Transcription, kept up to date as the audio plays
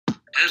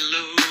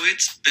Hello,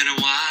 it's been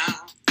a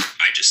while.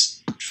 I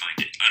just find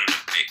it, I don't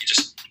know, it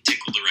just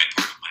tickled the right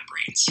part of my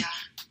brains. Yeah.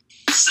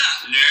 What's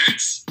up,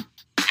 nerds?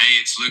 Hey,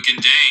 it's Luke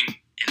and Dane,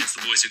 and it's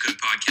the Boys Who Cook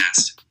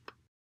podcast.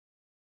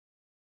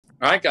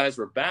 All right, guys,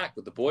 we're back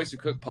with the Boys Who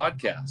Cook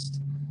podcast.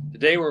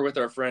 Today we're with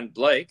our friend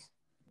Blake.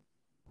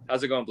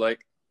 How's it going,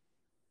 Blake?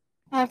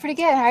 Pretty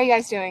good. How are you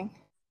guys doing?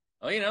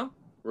 Oh,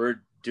 we're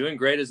doing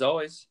great as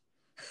always.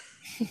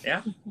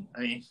 Yeah,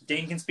 I mean,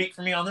 Dane can speak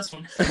for me on this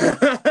one.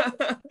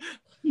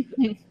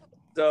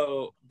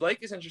 So Blake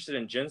is interested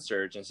in gen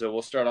surge, and so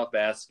we'll start off by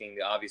asking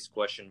the obvious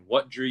question: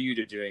 what drew you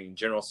to doing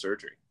general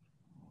surgery?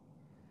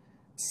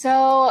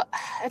 So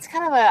it's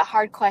kind of a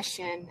hard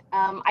question.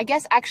 I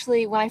guess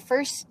actually when I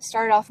first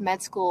started off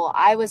med school,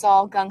 I was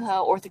all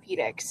gung-ho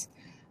orthopedics.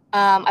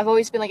 I've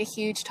always been like a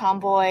huge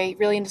tomboy,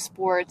 really into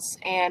sports,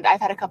 and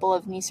I've had a couple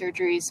of knee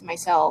surgeries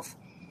myself.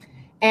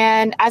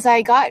 And as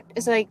I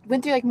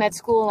went through like med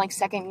school in like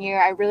second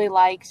year, I really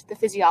liked the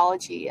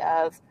physiology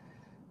of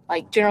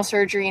like general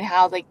surgery and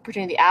how like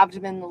pertaining to the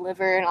abdomen, the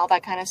liver, and all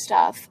that kind of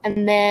stuff.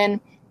 And then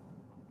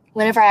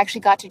whenever I actually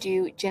got to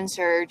do gen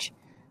surge,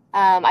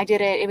 I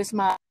did it. It was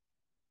my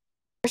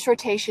first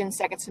rotation,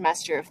 second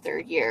semester of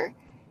third year,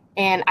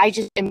 and I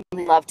just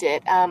immediately loved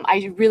it.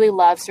 I really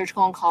loved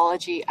surgical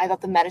oncology. I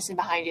thought the medicine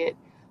behind it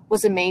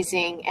was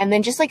amazing, and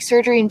then just like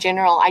surgery in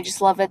general, I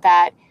just love it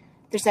that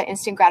there's that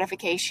instant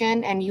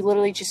gratification, and you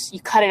literally just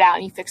you cut it out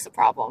and you fix the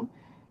problem,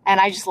 and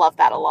I just love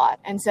that a lot.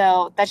 And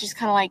so that's just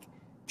kind of like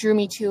drew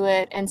me to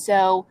it. And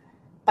so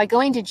by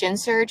going to gen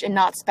surge and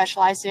not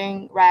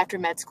specializing right after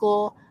med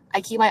school, I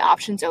keep my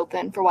options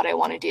open for what I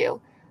want to do.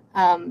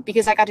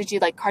 Because I got to do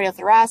like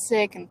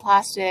cardiothoracic and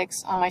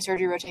plastics on my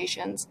surgery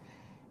rotations,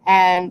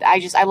 and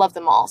I love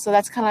them all. So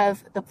that's kind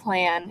of the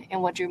plan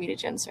and what drew me to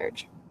gen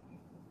surge.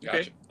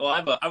 Gotcha. Okay. Well,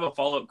 I have a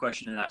follow-up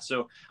question to that.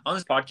 So on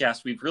this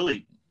podcast, we've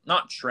really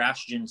not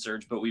trashed gen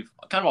surge, but we've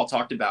kind of all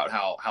talked about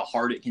how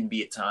hard it can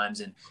be at times.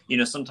 And,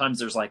 sometimes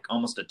there's like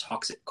almost a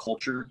toxic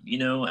culture,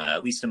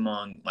 at least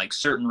among like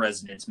certain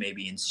residents,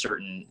 maybe, and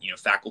certain,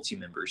 faculty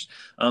members,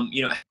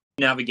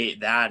 navigate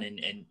that.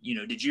 And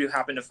did you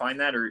happen to find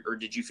that, or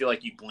did you feel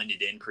like you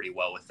blended in pretty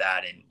well with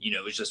that? And,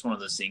 it was just one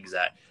of those things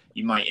that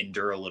you might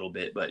endure a little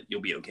bit, but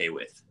you'll be okay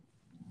with.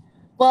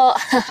 Well,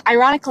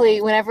 ironically,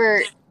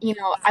 whenever,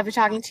 I've been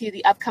talking to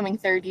the upcoming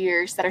third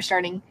years that are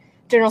starting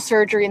general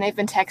surgery, and they've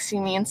been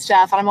texting me and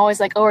stuff, and I'm always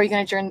like, oh, are you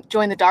going to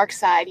join the dark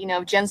side,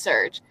 gen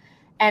surge?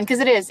 And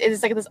because it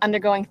is like this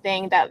undergoing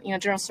thing that,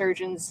 general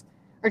surgeons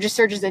or just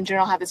surgeons in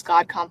general have this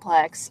God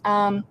complex.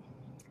 But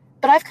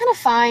I've kind of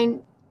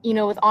find,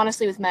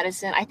 with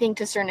medicine, I think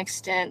to a certain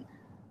extent,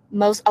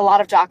 a lot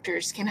of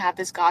doctors can have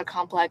this God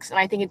complex. And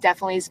I think it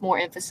definitely is more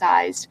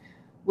emphasized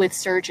with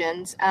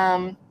surgeons.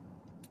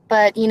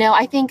 But,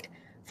 I think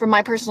from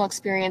my personal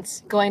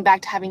experience, going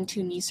back to having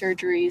 2 knee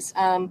surgeries,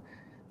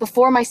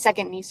 before my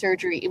second knee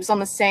surgery, it was on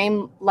the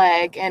same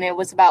leg, and it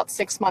was about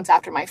 6 months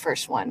after my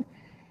first one.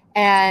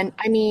 And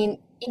I mean,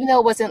 even though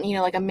it wasn't,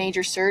 like a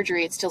major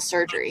surgery, it's still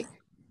surgery.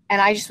 And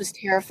I just was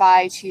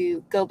terrified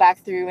to go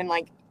back through and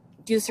like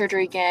do the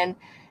surgery again.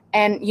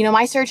 And,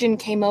 my surgeon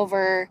came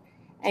over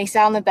and he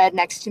sat on the bed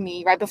next to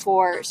me right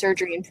before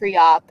surgery and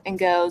pre-op and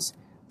goes,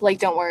 Blake,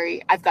 don't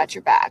worry, I've got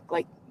your back.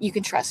 Like, you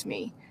can trust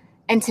me.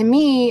 And to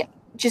me,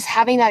 just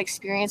having that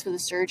experience with a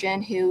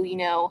surgeon who,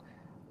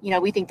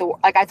 we think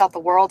I thought the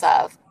world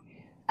of.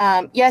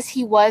 Yes,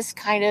 he was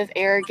kind of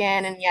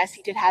arrogant, and yes,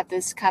 he did have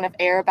this kind of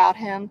air about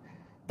him.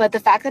 But the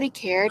fact that he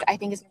cared, I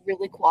think, is a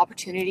really cool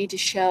opportunity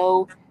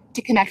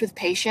to connect with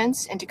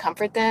patients and to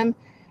comfort them.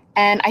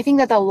 And I think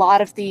that a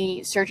lot of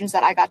the surgeons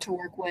that I got to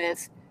work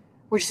with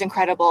were just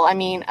incredible. I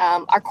mean,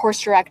 our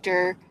course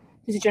director,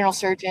 who's a general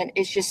surgeon,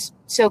 is just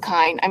so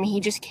kind. I mean,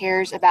 he just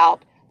cares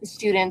about the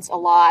students a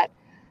lot.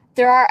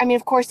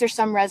 Of course, there's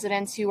some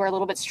residents who are a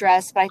little bit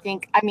stressed, but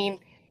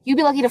you'd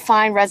be lucky to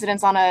find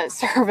residents on a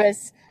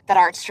service that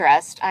aren't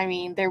stressed. I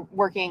mean, they're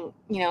working,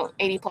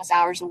 80 plus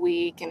hours a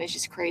week, and it's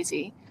just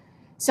crazy.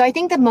 So I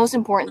think the most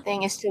important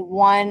thing is to,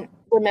 one,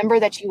 remember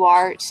that you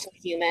are still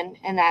human,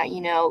 and that,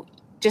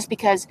 just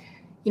because,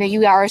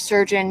 you are a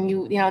surgeon,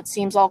 it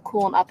seems all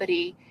cool and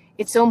uppity.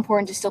 It's so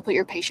important to still put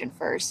your patient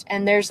first.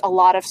 And there's a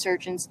lot of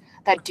surgeons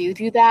that do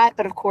that.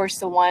 But of course,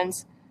 the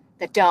ones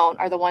that don't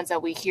are the ones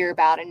that we hear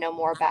about and know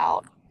more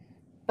about.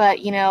 But,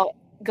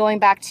 going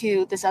back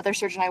to this other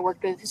surgeon I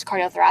worked with, who's a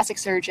cardiothoracic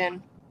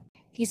surgeon,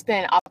 he's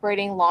been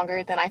operating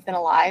longer than I've been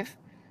alive.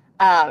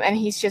 And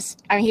he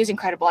was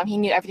incredible. He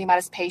knew everything about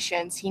his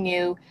patients. He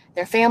knew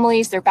their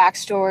families, their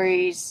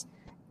backstories,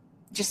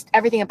 just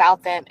everything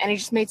about them. And it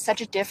just made such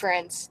a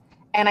difference.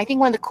 And I think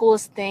one of the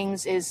coolest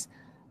things is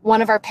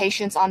one of our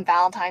patients on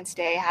Valentine's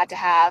Day had to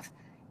have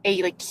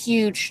a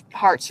huge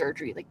heart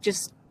surgery.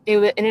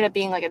 It ended up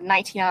being like a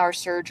 19-hour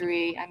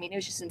surgery. It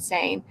was just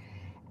insane.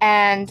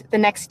 And the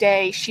next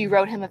day, she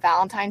wrote him a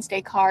Valentine's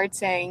Day card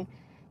saying,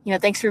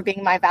 thanks for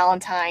being my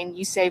Valentine.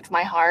 You saved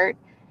my heart.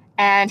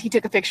 And he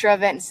took a picture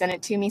of it and sent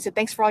it to me. He said,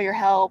 thanks for all your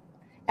help.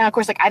 And of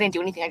course, I didn't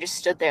do anything. I just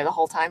stood there the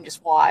whole time,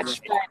 just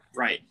watched.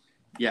 Right.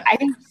 Yeah. I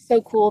think it's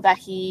so cool that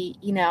he,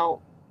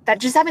 that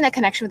just having that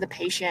connection with the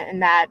patient,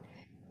 and that,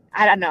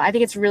 I don't know, I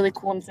think it's really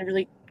cool, and it's a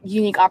really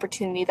unique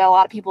opportunity that a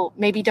lot of people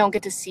maybe don't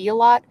get to see a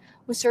lot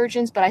with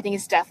surgeons, but I think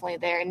it's definitely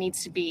there. It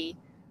needs to be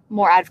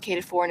more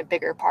advocated for and a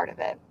bigger part of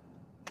it.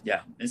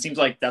 Yeah. It seems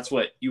like that's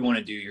what you want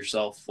to do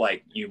yourself.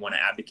 Like you want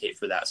to advocate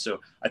for that. So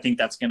I think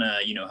that's going to,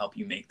 help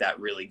you make that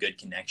really good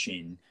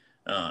connection.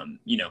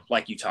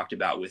 Like you talked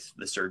about with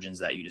the surgeons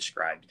that you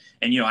described.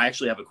 And, I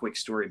actually have a quick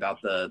story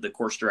about the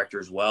course director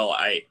as well.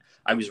 I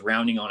was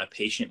rounding on a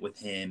patient with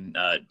him.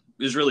 It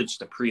was really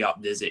just a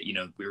pre-op visit.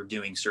 We were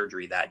doing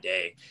surgery that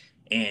day.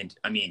 And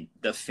I mean,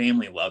 the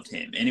family loved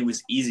him, and it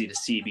was easy to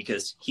see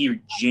because he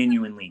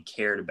genuinely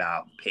cared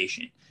about the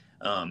patient.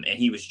 And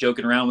he was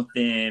joking around with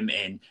them,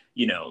 and,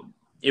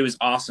 it was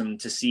awesome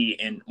to see.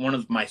 And one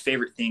of my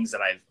favorite things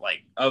that I've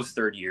of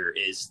third year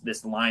is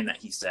this line that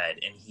he said,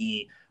 and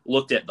he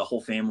looked at the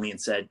whole family and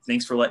said,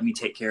 "Thanks for letting me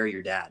take care of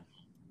your dad.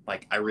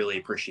 Like, I really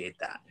appreciate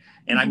that."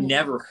 And I've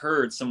never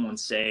heard someone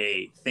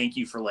say, "Thank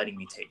you for letting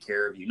me take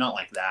care of you." Not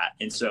like that.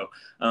 And so,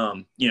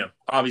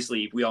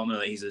 obviously we all know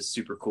that he's a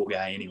super cool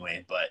guy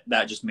anyway, but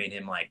that just made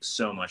him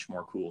so much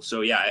more cool.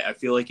 So yeah, I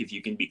feel like if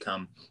you can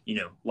become,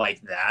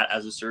 like that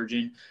as a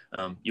surgeon,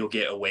 you'll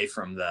get away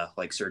from the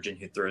surgeon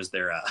who throws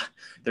their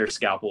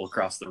scalpel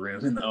across the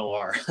room in the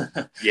OR.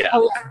 Yeah.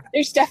 Oh,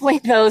 there's definitely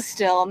those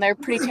still, and they're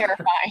pretty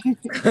terrifying.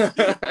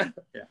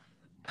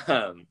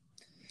 Yeah.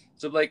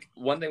 So,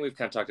 one thing we've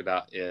kind of talked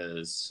about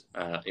is,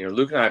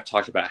 Luke and I have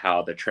talked about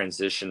how the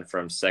transition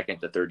from second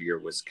to third year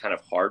was kind of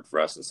hard for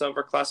us and some of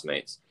our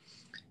classmates,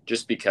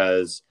 just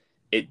because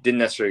it didn't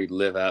necessarily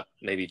live up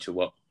maybe to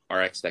what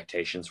our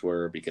expectations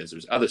were, because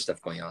there's other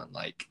stuff going on,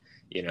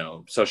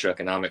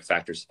 socioeconomic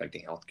factors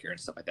affecting healthcare and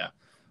stuff like that.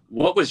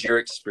 What was your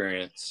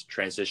experience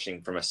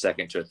transitioning from a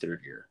second to a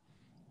third year?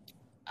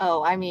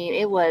 Oh,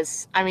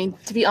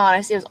 to be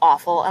honest, it was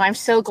awful. And I'm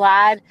so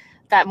glad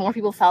that more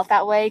people felt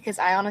that way, because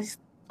I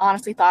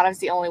honestly thought I was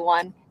the only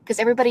one, because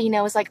everybody,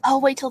 is like, oh,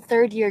 wait till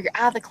third year, you're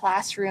out of the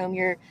classroom,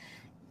 you're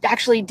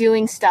actually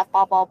doing stuff,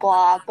 blah, blah,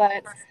 blah.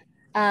 But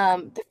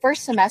the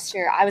first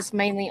semester, I was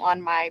mainly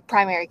on my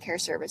primary care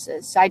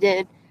services. So I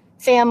did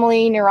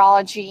family,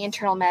 neurology,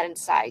 internal med, and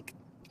psych.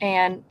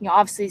 And,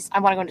 obviously I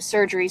want to go into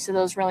surgery, so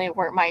those really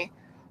weren't my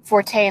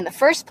forte in the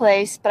first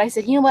place. But I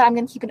said, you know what, I'm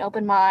going to keep an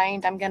open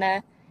mind. I'm going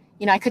to,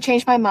 I could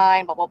change my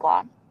mind, blah, blah,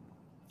 blah.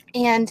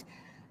 And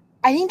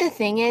I think the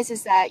thing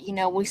is that,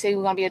 we say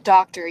we want to be a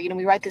doctor,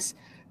 we write this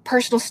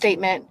personal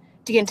statement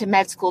to get into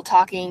med school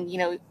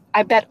talking,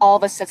 I bet all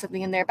of us said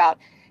something in there about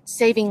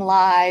saving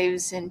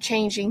lives and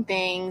changing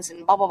things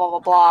and blah, blah, blah, blah,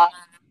 blah.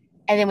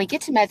 And then we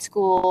get to med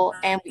school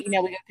and, we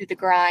go through the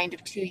grind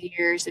of 2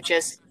 years of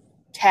just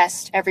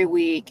test every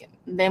week.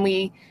 And then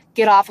we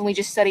get off and we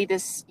just study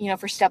this,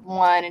 for step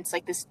one. It's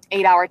like this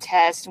 8-hour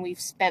test. And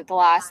we've spent the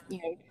last, 2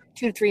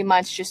 to 3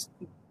 months just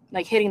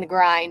hitting the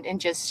grind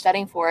and just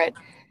studying for it.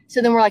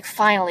 So then we're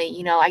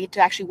finally, I get to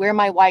actually wear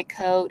my white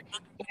coat,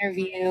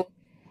 interview,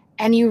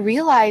 and you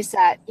realize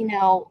that, you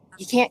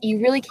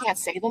really can't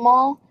save them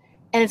all.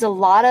 And it's a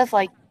lot of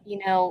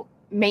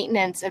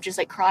maintenance of just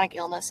chronic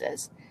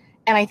illnesses.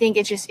 And I think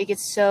it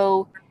gets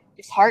so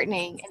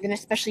disheartening. And then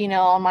especially,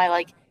 on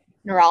my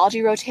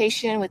neurology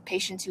rotation with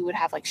patients who would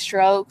have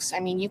strokes,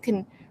 you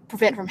can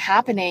prevent from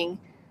happening,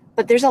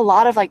 but there's a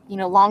lot of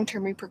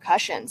long-term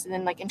repercussions. And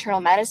then internal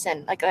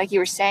medicine, like you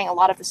were saying, a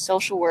lot of the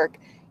social work,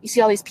 you see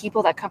all these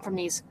people that come from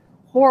these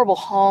horrible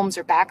homes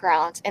or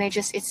backgrounds, and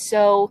it's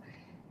so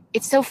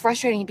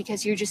frustrating,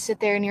 because you just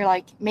sit there and you're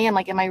like, man,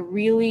 am I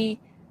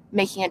really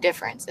making a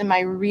difference? Am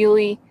I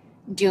really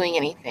doing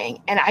anything?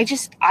 And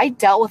I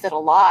dealt with it a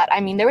lot.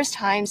 There was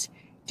times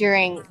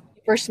during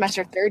first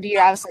semester, third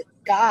year, I was like,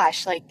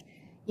 gosh,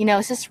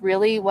 is this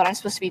really what I'm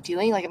supposed to be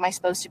doing? Am I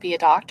supposed to be a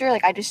doctor?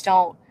 I just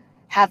don't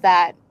have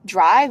that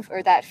drive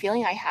or that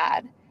feeling I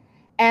had.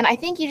 And I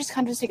think you just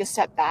kind of take a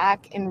step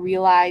back and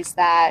realize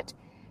that,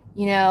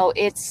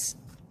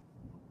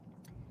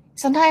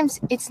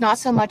 sometimes it's not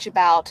so much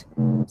about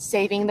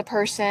saving the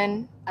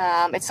person.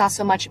 It's not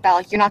so much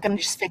about you're not going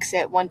to just fix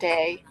it one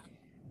day,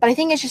 but I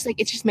think it's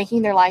just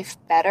making their life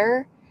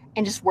better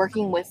and just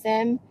working with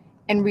them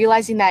and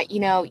realizing that,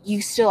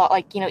 you still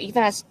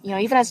even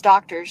as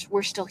doctors,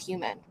 we're still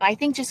human. And I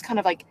think just kind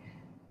of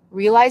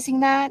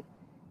realizing that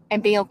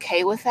and being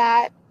okay with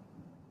that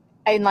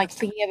and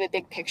thinking of a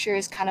big picture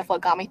is kind of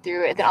what got me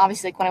through it. And then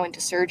obviously when I went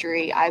to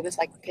surgery, I was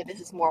like, okay, this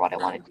is more what I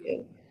want to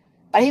do.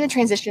 But I think the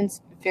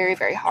transition's very,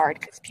 very hard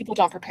because people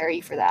don't prepare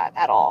you for that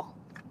at all.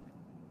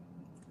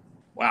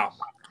 Wow.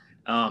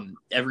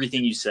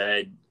 Everything you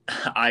said,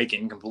 I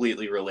can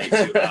completely relate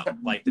to about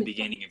the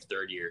beginning of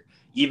third year,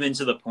 even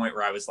to the point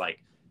where I was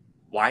like,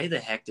 why the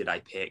heck did I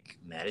pick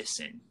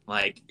medicine?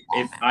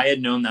 If I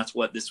had known that's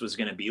what this was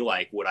going to be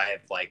like, would I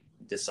have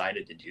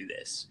decided to do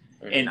this?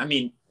 And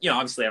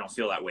obviously I don't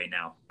feel that way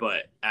now,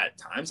 but at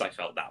times I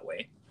felt that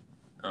way.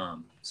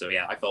 So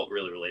yeah, I felt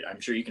really related. I'm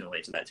sure you can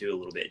relate to that too a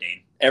little bit,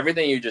 Dane.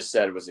 Everything you just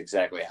said was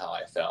exactly how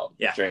I felt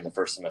during the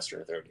first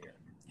semester of third year.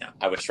 Yeah.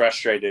 I was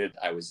frustrated.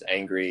 I was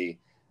angry.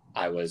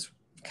 I was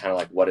kind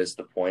of what is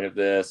the point of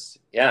this?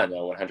 Yeah,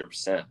 no,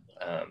 100%.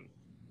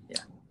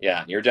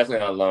 Yeah, you're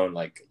definitely not alone.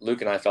 Like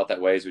Luke and I felt that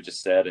way, as we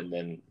just said, and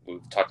then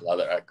we've talked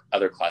to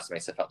other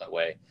classmates that felt that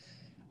way.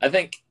 I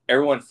think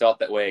everyone felt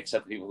that way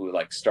except the people who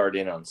like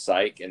started in on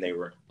psych and they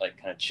were like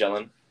kind of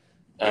chilling.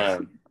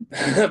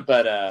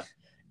 But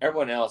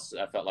everyone else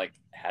felt like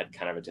had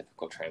kind of a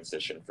difficult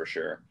transition for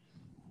sure.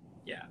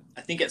 Yeah,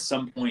 I think at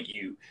some point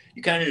you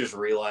kind of just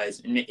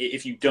realize, and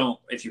if you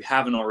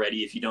haven't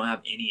already, if you don't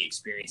have any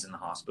experience in the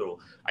hospital,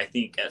 I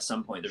think at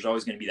some point there's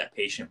always going to be that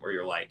patient where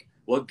you're like,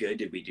 what good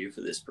did we do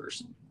for this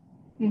person?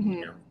 Mm-hmm.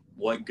 You know,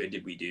 what good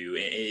did we do?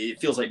 It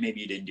feels like maybe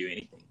you didn't do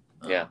anything.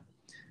 Yeah.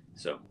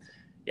 So,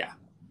 yeah.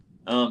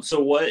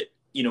 So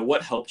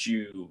what helped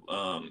you,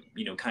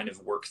 kind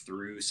of work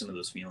through some of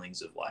those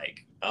feelings of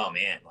like, oh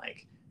man,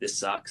 like this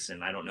sucks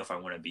and I don't know if I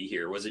want to be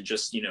here. Was it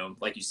just,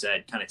 like you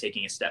said, kind of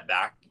taking a step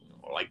back?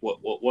 Or like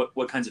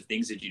what kinds of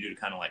things did you do to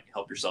kind of like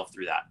help yourself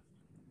through that?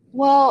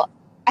 Well,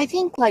 I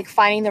think like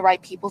finding the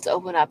right people to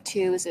open up to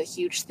is a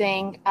huge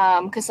thing.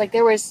 Cause like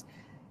there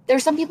were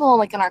some people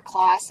like in our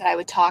class that I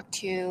would talk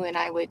to and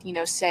I would,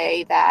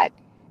 say that,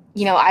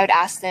 I would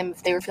ask them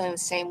if they were feeling the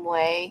same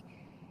way.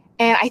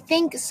 And I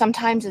think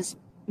sometimes as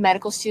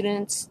medical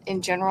students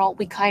in general,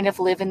 we kind of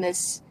live in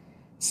this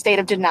state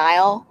of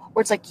denial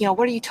where it's like,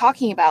 what are you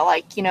talking about?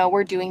 Like,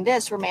 we're doing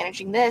this, we're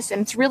managing this.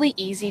 And it's really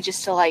easy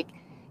just to like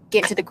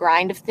get into the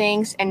grind of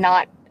things and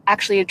not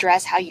actually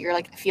address how you're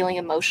like feeling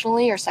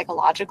emotionally or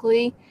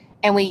psychologically.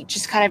 And we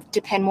just kind of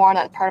depend more on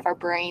that part of our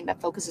brain that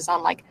focuses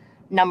on like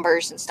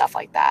numbers and stuff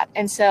like that.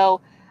 And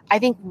so I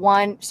think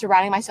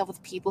surrounding myself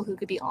with people who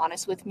could be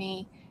honest with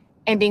me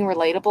and being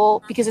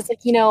relatable, because it's like,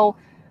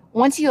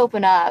 once you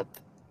open up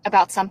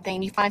about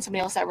something, you find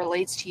somebody else that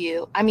relates to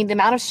you. I mean, the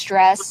amount of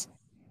stress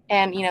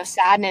and,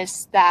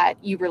 sadness that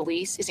you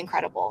release is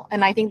incredible.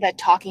 And I think that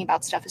talking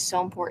about stuff is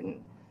so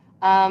important.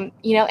 And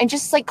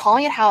just like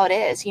calling it how it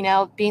is,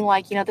 being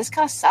like, this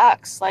kind of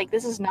sucks. Like,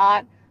 this is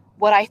not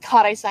what I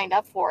thought I signed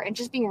up for. And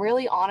just being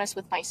really honest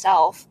with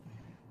myself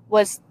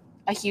was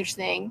a huge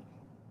thing.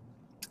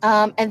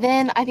 And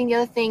then I think the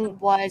other thing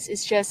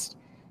is just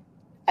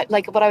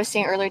like what I was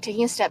saying earlier,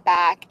 taking a step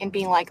back and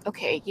being like,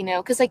 okay,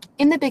 because like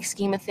in the big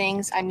scheme of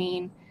things, I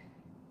mean,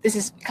 this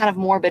is kind of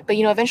morbid, but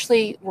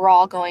eventually we're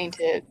all going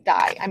to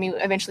die. I mean,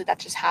 eventually that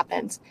just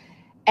happens.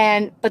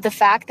 But the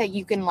fact that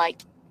you can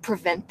like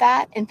prevent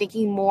that and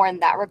thinking more in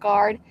that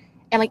regard,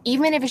 and like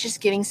even if it's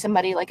just giving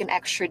somebody like an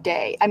extra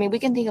day, I mean, we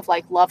can think of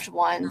like loved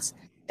ones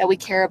that we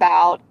care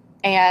about,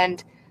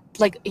 and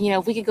like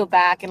if we could go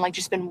back and like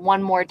just spend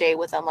one more day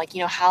with them, like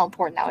how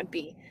important that would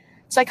be.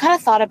 So I kind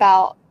of thought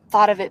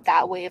of it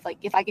that way, of like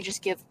if I could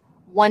just give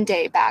one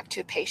day back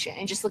to a patient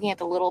and just looking at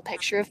the little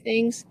picture of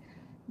things,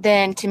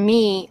 then to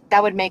me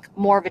that would make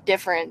more of a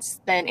difference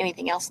than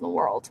anything else in the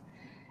world.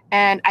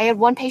 And I had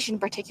one patient in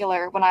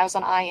particular when I was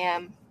on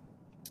IM,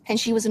 and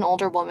she was an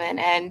older woman.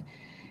 And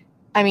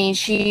I mean,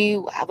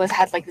 she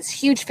had like this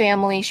huge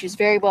family. She was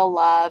very well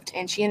loved,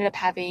 and she ended up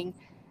having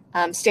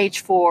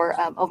stage 4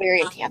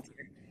 ovarian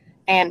cancer,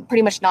 and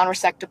pretty much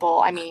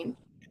non-resectable. I mean,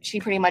 she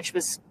pretty much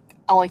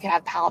only could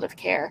have palliative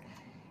care.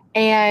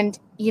 And,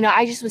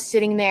 I just was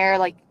sitting there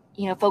like,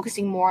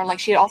 focusing more on like,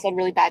 she also had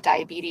really bad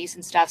diabetes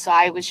and stuff. So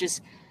I was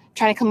just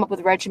trying to come up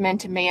with a regimen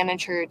to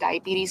manage her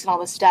diabetes and all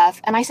this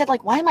stuff. And I said,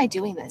 like, why am I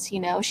doing this?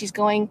 She's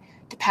going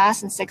to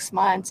pass in 6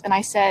 months. And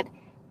I said,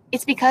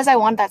 it's because I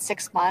wanted that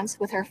 6 months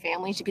with her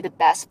family to be the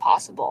best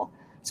possible.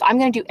 So I'm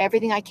going to do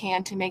everything I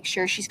can to make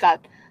sure she's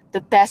got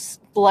the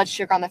best blood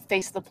sugar on the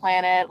face of the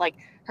planet. Like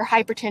her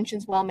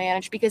hypertension's well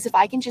managed, because if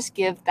I can just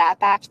give that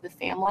back to the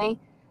family,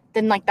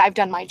 then like I've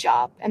done my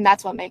job. And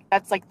that's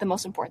like the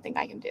most important thing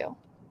I can do.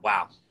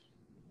 Wow.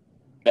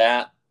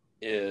 That's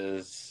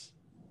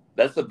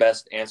the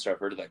best answer I've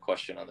heard of that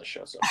question on the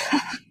show so far.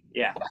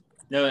 Yeah.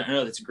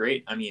 No, that's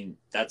great. I mean,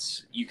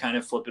 you kind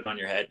of flip it on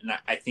your head. And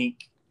I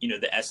think,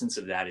 the essence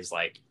of that is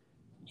like,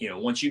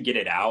 once you get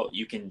it out,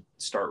 you can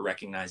start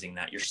recognizing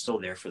that you're still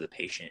there for the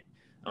patient.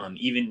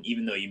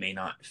 Even though you may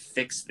not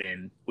fix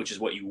them, which is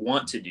what you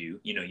want to do,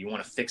 you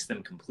want to fix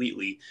them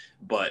completely,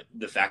 but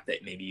the fact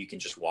that maybe you can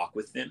just walk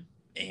with them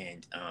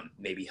and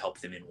maybe help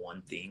them in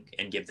one thing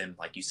and give them,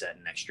 like you said,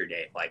 an extra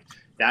day, like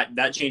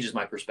that changes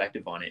my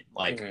perspective on it.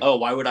 Like, oh,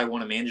 why would I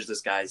want to manage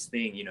this guy's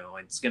thing?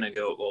 It's going to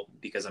go, well,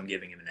 because I'm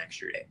giving him an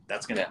extra day.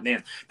 That's going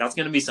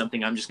to be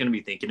something I'm just going to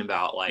be thinking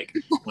about. Like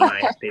when I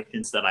have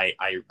patients that I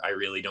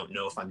really don't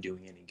know if I'm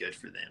doing any good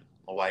for them.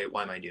 Well,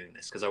 why am I doing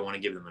this? Because I want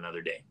to give them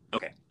another day.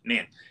 Okay,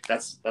 man,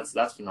 that's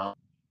phenomenal.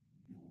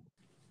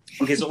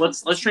 Okay, so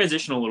let's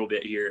transition a little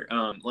bit here.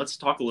 Let's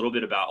talk a little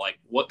bit about like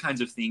what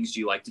kinds of things do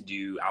you like to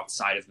do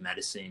outside of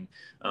medicine,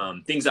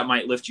 things that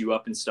might lift you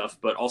up and stuff,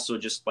 but also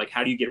just like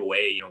how do you get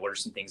away? What are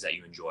some things that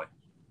you enjoy?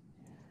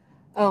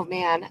 Oh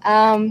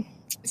man,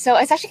 so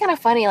it's actually kind of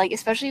funny, like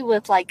especially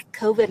with like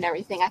COVID and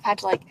everything, I've had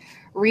to like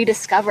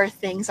rediscover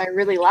things I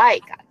really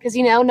like, because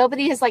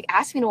nobody has like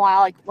asked me in a while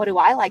like what do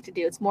I like to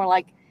do. It's more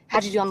like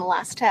how'd you do on the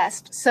last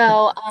test.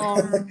 So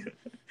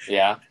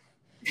yeah.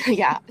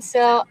 Yeah.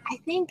 So I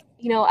think,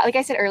 like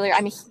I said earlier,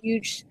 I'm a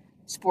huge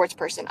sports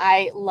person.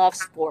 I love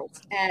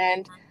sports.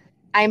 And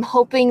I'm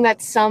hoping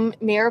that some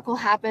miracle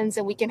happens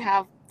and we can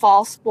have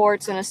fall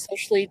sports in a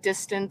socially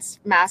distanced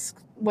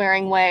mask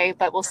wearing way,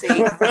 but we'll see.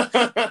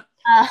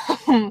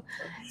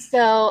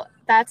 So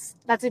that's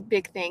a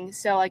big thing.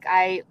 So like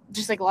I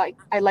just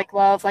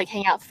love like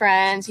hang out with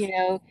friends,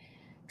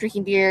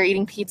 drinking beer,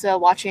 eating pizza,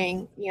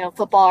 watching,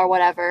 football or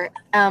whatever.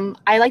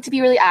 I like to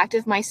be really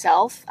active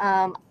myself.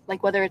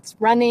 Like whether it's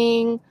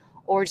running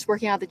or just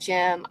working out at the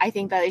gym. I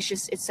think that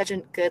it's such a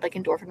good like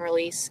endorphin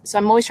release. So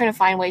I'm always trying to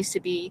find ways to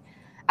be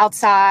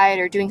outside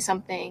or doing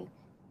something.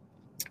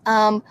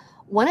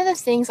 One of the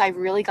things I've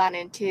really gotten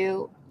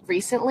into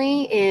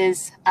recently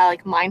is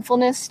like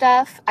mindfulness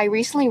stuff. I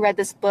recently read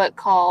this book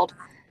called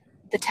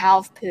The Tao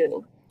of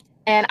Pooh,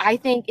 and I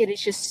think it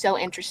is just so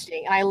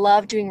interesting. And I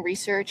love doing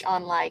research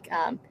on like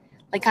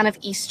kind of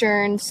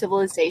Eastern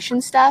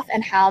civilization stuff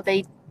and how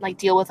they like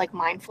deal with like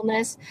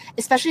mindfulness,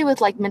 especially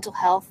with like mental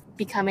health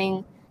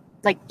becoming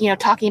like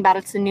talking about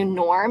it's the new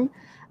norm.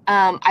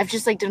 I've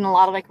just like done a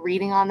lot of like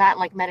reading on that and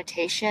like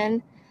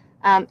meditation.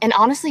 And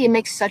honestly, it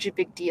makes such a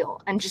big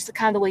deal. And just the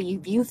kind of the way you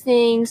view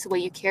things, the way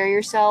you carry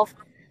yourself.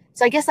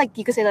 So I guess like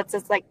you could say that's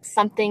just like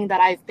something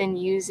that I've been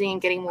using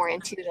and getting more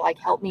into to like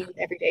help me with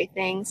everyday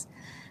things.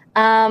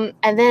 And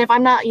then if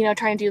I'm not,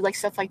 trying to do like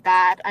stuff like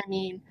that, I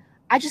mean,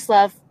 I just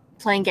love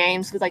playing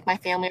games with like my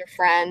family or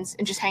friends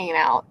and just hanging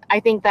out. I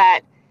think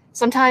that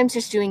sometimes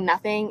just doing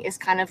nothing is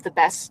kind of the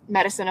best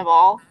medicine of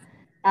all.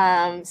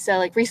 So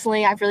like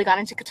recently I've really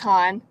gotten into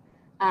Catan.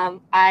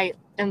 I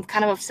am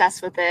kind of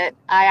obsessed with it.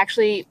 I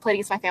actually played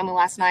against my family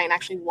last night and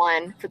actually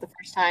won for the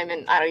first time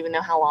in I don't even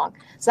know how long.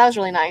 So that was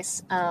really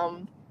nice.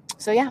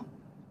 So yeah.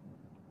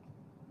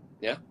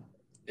 Yeah.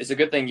 It's a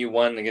good thing you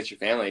won against your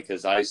family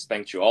because I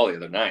spanked you all the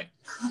other night.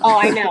 Oh,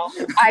 I know.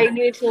 I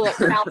needed to bounce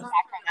back from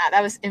that.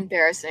 That was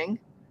embarrassing.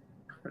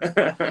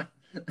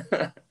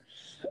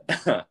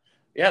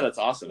 Yeah, that's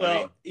awesome.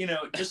 Well,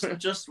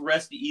 just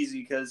rest easy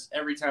because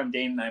every time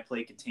Dane and I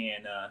play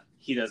Catan,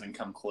 he doesn't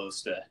come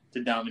close to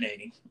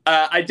dominating.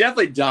 I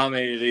definitely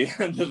dominated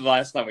the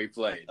last time we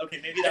played. Okay,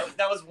 maybe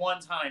that was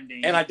one time,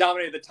 Dane. And I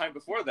dominated the time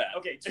before that.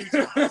 Okay, 2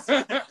 times.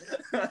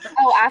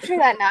 Oh, after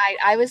that night,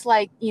 I was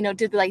like,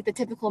 did like the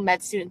typical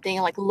med student thing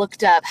and like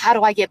looked up, how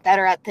do I get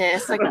better at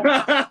this? Like,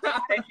 I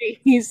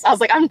was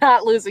like, I'm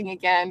not losing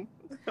again.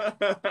 Oh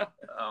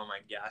my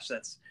gosh,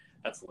 that's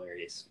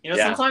hilarious. Yeah.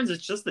 Sometimes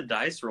it's just the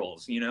dice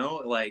rolls,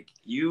 like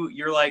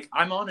you're like,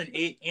 I'm on an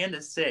 8 and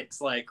a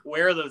 6. Like,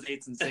 where are those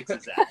 8s and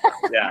 6s at?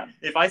 Yeah.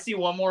 If I see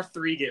one more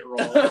 3 get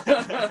rolled.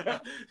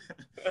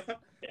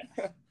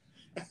 Yeah.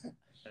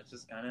 That's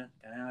just kind of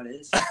how it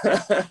is.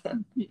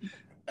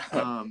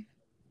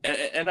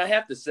 And I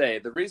have to say,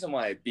 the reason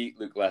why I beat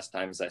Luke last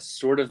time is I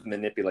sort of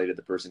manipulated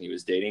the person he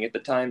was dating at the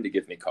time to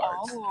give me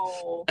cards.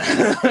 Oh.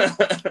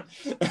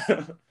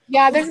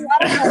 Yeah, there's a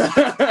lot of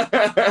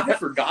I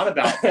forgot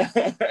about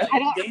that. I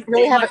don't Dane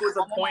really have was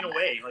a point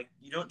away. Like,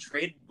 you don't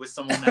trade with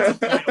someone that's a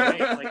point away.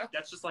 Like,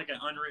 that's just like an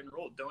unwritten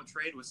rule. Don't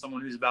trade with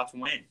someone who's about to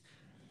win.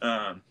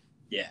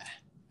 Yeah.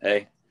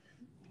 Hey,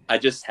 I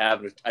just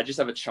have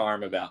a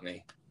charm about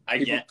me.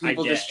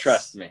 People just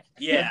trust me.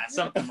 Yeah,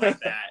 something like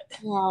that.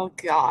 Oh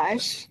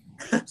gosh.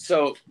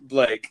 So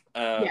Blake,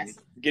 Yes.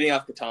 Getting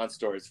off Catan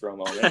stories for a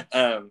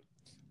moment.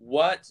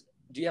 What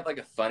do you have like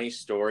a funny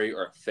story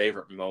or a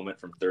favorite moment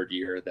from third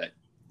year that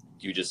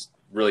you just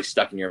really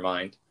stuck in your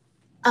mind?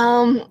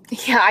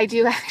 Yeah, I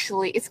do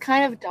actually. It's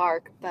kind of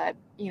dark, but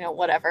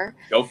whatever.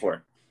 Go for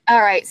it.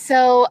 All right.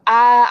 So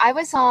I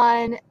was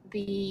on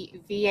the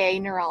VA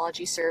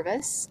neurology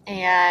service,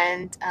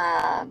 and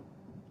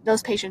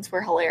those patients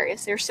were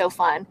hilarious. They were so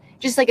fun.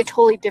 Just like a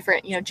totally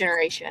different,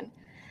 generation.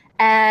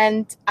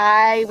 And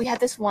we had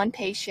this one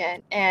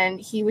patient,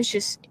 and he was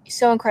just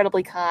so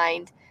incredibly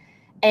kind.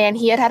 And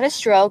he had a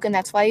stroke, and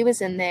that's why he was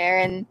in there.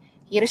 And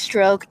he had a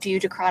stroke due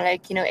to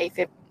chronic,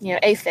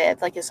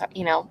 AFib, like his,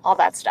 all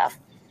that stuff.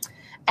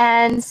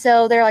 And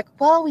so they're like,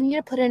 well, we need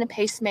to put in a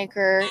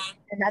pacemaker,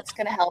 and that's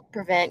going to help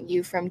prevent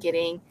you from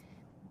getting,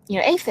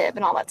 AFib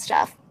and all that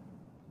stuff.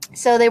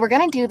 So they were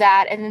going to do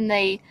that, and then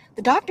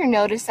the doctor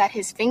noticed that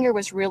his finger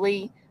was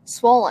really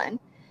swollen.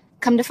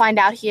 Come to find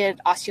out, he had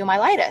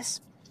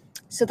osteomyelitis.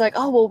 So they're like,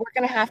 oh, well, we're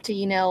going to have to,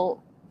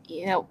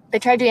 they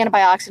tried to do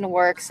antibiotics and it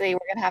worked, so they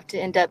were going to have to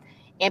end up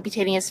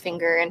amputating his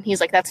finger. And he's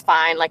like, that's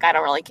fine. Like, I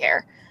don't really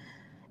care.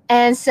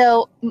 And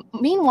so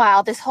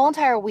meanwhile, this whole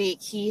entire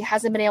week, he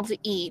hasn't been able to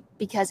eat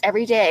because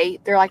every day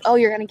they're like, oh,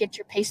 you're going to get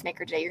your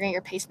pacemaker today. You're going to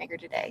get your pacemaker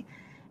today.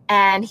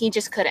 And he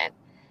just couldn't.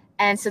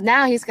 And so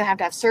now he's going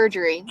to have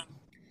surgery.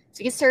 So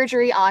he gets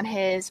surgery on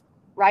his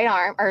right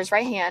arm or his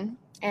right hand,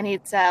 and he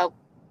gets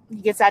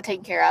that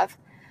taken care of.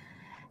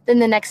 Then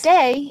the next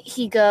day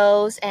he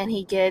goes and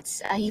he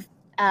gets he's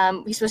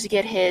supposed to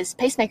get his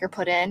pacemaker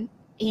put in.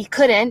 He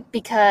couldn't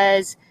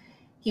because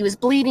he was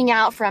bleeding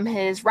out from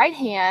his right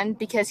hand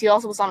because he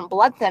also was on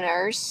blood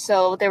thinners.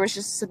 So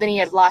then he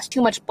had lost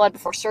too much blood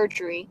before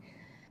surgery.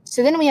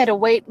 So then we had to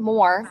wait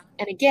more.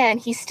 And again,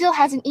 he still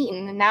hasn't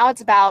eaten. And now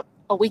it's about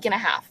a week and a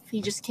half.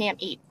 He just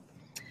can't eat.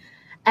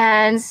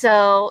 And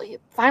so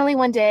finally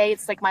one day,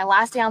 it's like my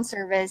last day on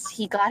service,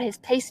 he got his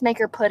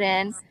pacemaker put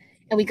in.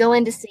 And we go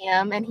in to see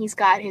him, and he's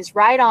got his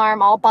right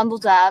arm all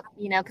bundled up,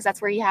 because that's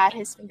where he had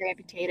his finger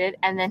amputated.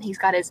 And then he's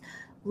got his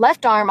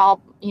left arm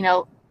all,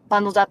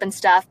 bundled up and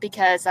stuff,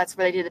 because that's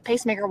where they do the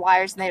pacemaker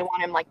wires, and they don't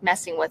want him like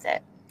messing with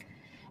it.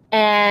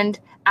 And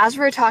as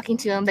we were talking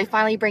to him, they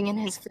finally bring in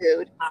his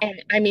food.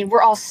 And I mean,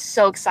 we're all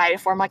so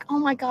excited for him. Like, oh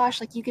my gosh,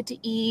 like you get to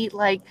eat.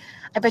 Like,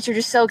 I bet you're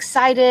just so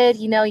excited.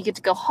 You get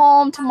to go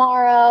home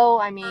tomorrow.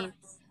 I mean,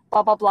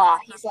 blah, blah, blah.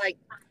 He's like,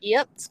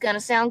 yep, it's going to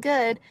sound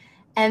good.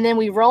 And then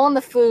we roll in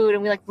the food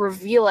and we like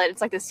reveal it.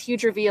 It's like this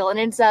huge reveal, and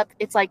it's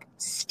like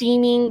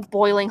steaming,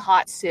 boiling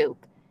hot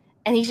soup.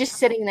 And he's just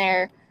sitting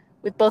there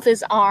with both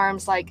his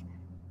arms like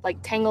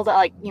tangled,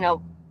 like,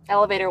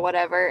 elevator,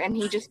 whatever. And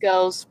he just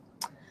goes,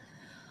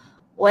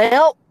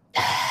 well,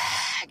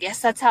 I guess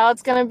that's how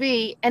it's going to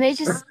be. And it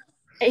just,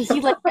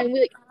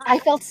 I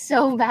felt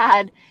so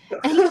bad.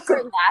 And he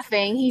started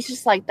laughing. He's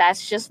just like,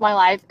 that's just my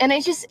life. And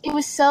it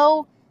was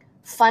so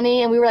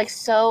funny. And we were like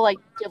so like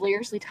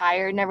deliriously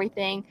tired and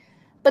everything.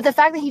 But the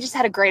fact that he just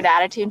had a great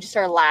attitude and just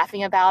started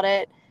laughing about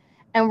it.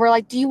 And we're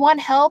like, do you want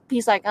help?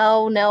 He's like,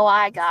 oh, no,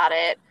 I got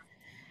it.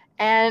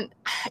 And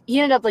he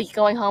ended up like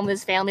going home with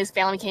his family. His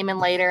family came in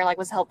later and like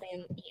was helping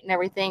him eat and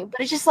everything. But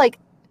it's just like,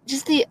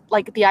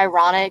 the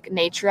ironic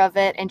nature of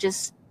it, and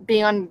just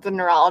being on the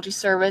neurology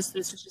service.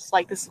 This is just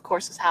like, this of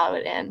course is how it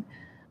would end.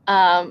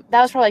 That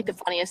was probably like the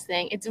funniest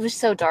thing. It was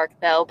so dark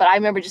though, but I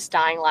remember just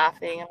dying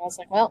laughing, and I was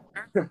like, well,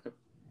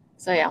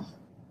 so yeah.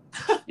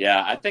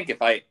 Yeah, I think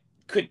if I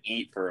couldn't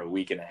eat for a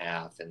week and a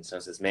half, and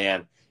someone says,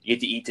 man, you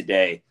get to eat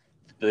today,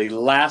 the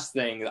last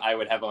thing that I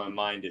would have on my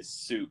mind is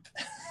soup.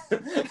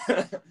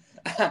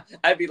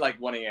 I'd be like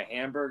wanting a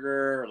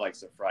hamburger or like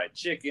some fried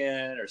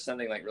chicken or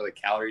something like really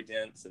calorie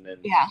dense. And then,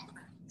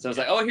 so I was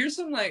like, oh, here's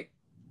some like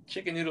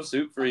chicken noodle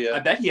soup for you. I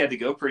bet he had to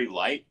go pretty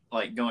light,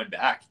 like going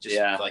back, just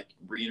like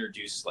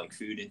reintroduce like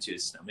food into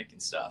his stomach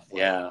and stuff. Like,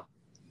 yeah,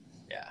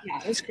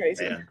 it was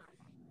crazy. Man.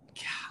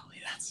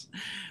 Golly,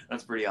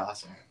 that's pretty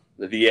awesome.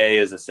 The VA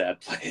is a sad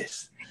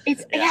place.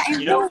 It's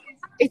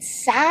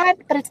it's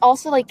sad, but it's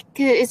also like,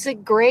 it's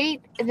like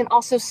great, and then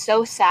also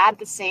so sad at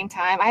the same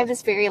time. I have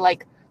this very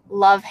like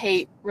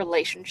love-hate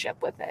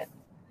relationship with it.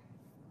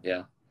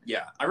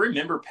 Yeah, I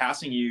remember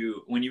passing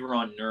you when you were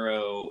on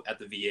neuro at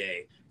the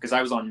VA, because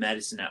I was on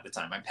medicine at the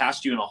time. I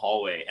passed you in a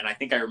hallway, and I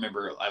think I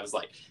remember I was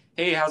like,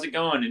 hey, how's it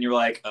going? And you're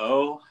like,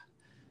 oh,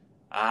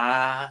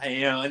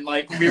 and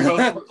like we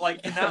were both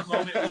like, in that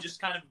moment we just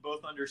kind of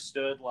both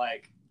understood,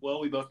 like, well,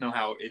 we both know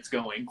how it's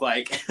going,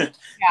 like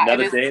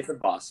another day at the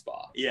boss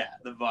spa. Yeah,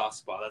 the boss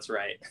spa, that's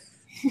right.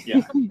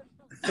 Yeah.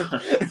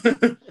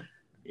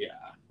 Yeah,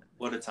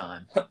 what a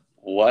time.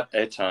 What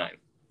a time.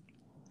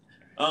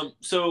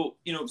 So,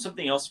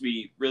 something else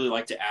we really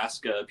like to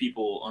ask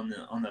people on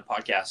the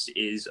podcast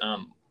is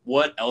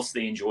what else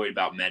they enjoyed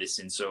about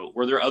medicine. So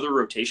were there other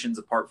rotations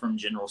apart from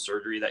general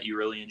surgery that you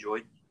really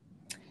enjoyed?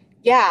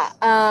 Yeah,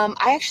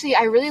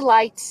 I really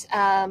liked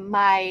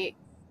my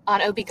on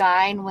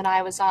OB-GYN when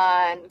I was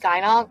on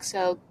Gyn-Onc,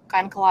 so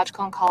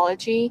gynecological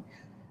oncology,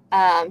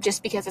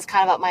 just because it's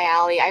kind of up my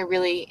alley. I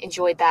really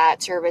enjoyed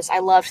that service. I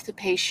loved the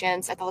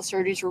patients. I thought the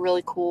surgeries were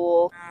really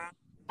cool.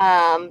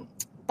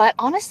 But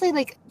honestly,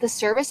 like the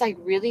service I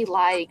really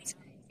liked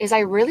is I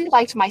really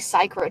liked my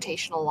psych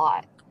rotation a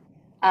lot.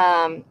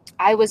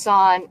 I was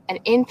on an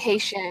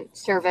inpatient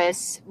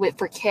service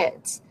for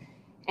kids,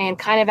 and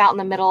kind of out in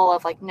the middle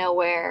of like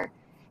nowhere.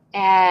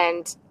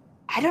 And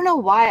I don't know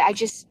why,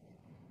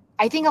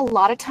 I think a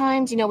lot of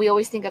times, we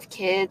always think of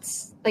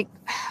kids, like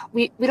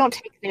we don't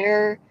take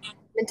their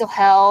mental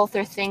health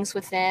or things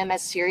with them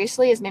as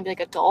seriously as maybe like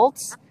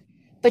adults.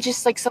 But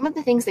just like some of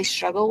the things they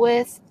struggle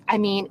with, I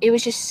mean, it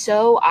was just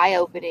so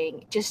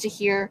eye-opening just to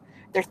hear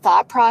their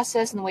thought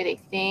process and the way they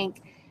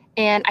think.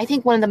 And I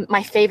think one of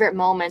my favorite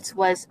moments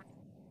was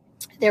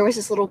there was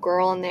this little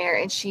girl in there,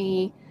 and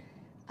she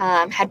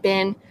had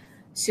been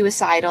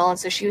suicidal, and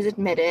so she was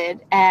admitted,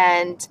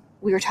 and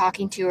we were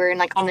talking to her, and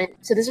like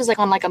so this was like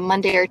on like a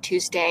Monday or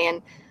Tuesday,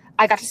 and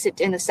I got to sit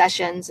in the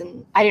sessions,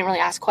 and I didn't really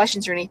ask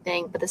questions or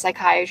anything, but the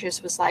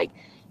psychiatrist was like,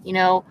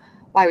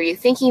 why were you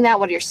thinking that?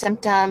 What are your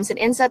symptoms? And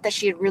it ends up that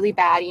she had really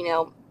bad,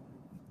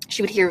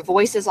 she would hear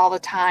voices all the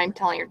time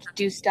telling her to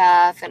do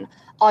stuff and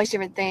all these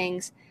different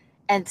things.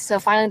 And so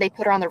finally they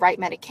put her on the right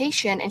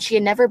medication, and she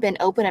had never been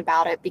open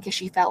about it because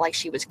she felt like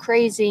she was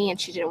crazy and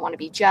she didn't want to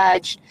be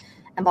judged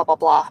and blah, blah,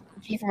 blah.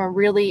 She came from a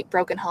really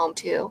broken home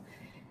too.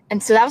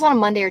 And so that was on a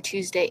Monday or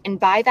Tuesday. And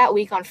by that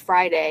week on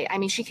Friday, I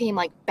mean, she came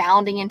like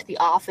bounding into the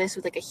office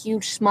with like a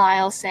huge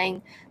smile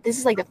saying, this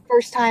is like the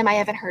first time I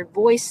haven't heard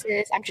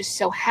voices. I'm just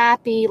so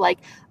happy. Like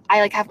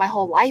I like have my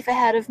whole life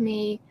ahead of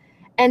me.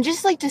 And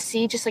just like to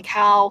see just like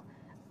how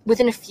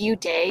within a few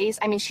days,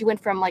 I mean, she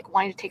went from like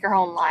wanting to take her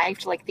own life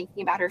to like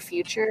thinking about her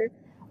future,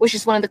 which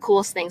is one of the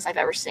coolest things I've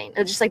ever seen. It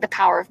was just like the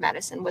power of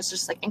medicine was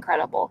just like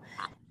incredible.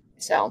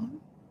 So.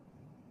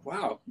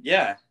 Wow.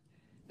 Yeah.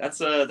 That's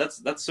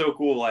so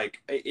cool. Like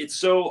it's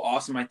so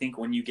awesome. I think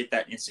when you get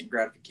that instant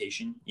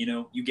gratification,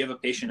 you give a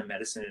patient a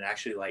medicine, it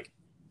actually like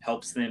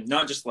helps them,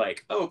 not just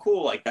like, oh,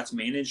 cool, like that's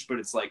managed, but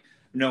it's like,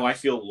 no, I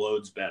feel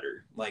loads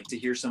better. Like to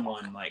hear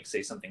someone like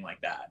say something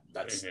like that,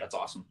 that's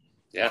awesome.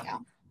 Yeah,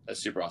 that's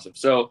super awesome.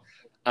 So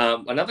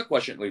another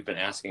question we've been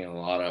asking a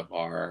lot of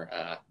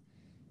our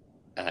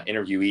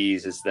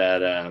interviewees is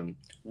that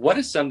what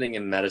is something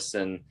in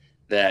medicine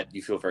that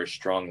you feel very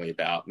strongly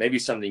about? Maybe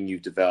something you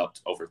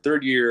developed over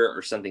third year,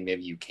 or something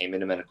maybe you came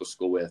into medical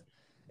school with.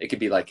 It could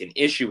be like an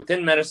issue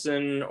within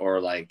medicine,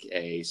 or like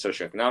a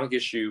socioeconomic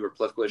issue or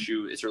political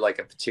issue. Is there like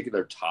a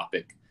particular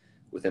topic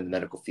within the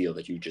medical field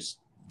that you just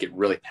get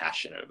really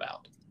passionate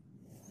about?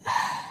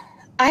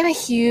 I'm a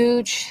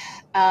huge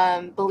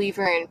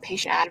believer in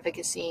patient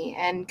advocacy,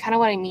 and kind of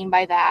what I mean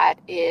by that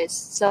is,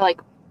 so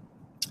like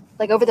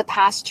over the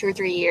past 2 or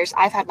 3 years,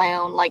 I've had my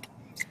own like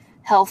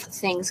health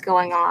things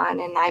going on,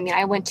 and I mean,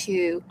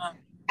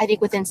 I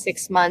think within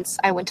 6 months,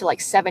 I went to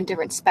like 7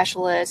 different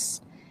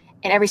specialists,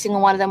 and every single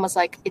one of them was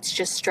like, it's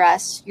just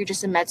stress. You're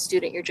just a med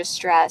student. You're just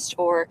stressed,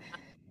 or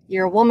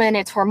you're a woman.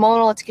 It's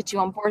hormonal. Let's get you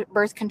on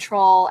birth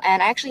control.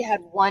 And I actually had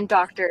one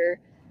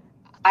doctor.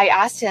 I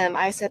asked him,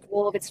 I said,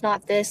 well, if it's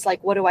not this,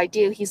 like, what do I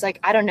do? He's like,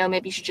 I don't know,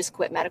 maybe you should just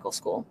quit medical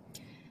school.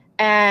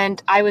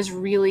 And I was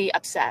really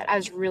upset. I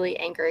was really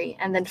angry.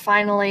 And then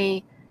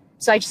finally,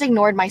 so I just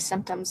ignored my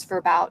symptoms for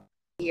about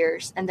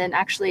years. And then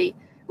actually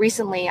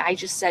recently I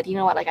just said, you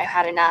know what, like I've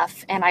had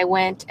enough. And I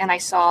went and I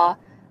saw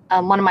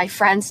one of my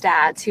friend's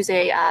dads, who's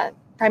a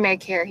primary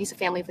care, he's a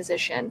family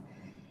physician.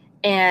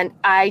 And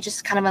I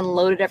just kind of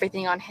unloaded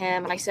everything on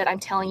him. And I said, I'm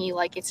telling you,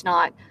 like,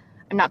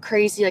 I'm not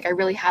crazy. Like, I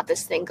really have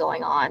this thing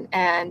going on.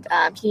 And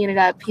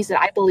he said,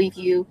 I believe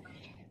you,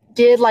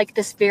 did like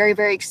this very,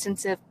 very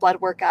extensive blood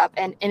workup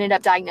and ended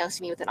up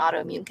diagnosing me with an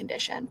autoimmune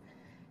condition.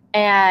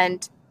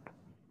 And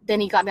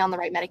then he got me on the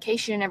right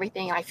medication and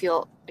everything. And I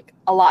feel like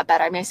a lot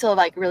better. I mean, I still have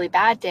like really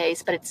bad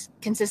days, but it's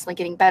consistently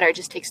getting better. It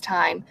just takes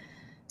time.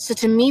 So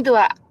to me,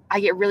 though, I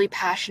get really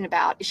passionate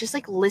about, it's just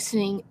like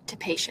listening to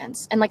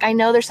patients. And like, I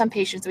know there's some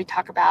patients that we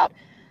talk about,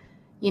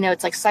 you know,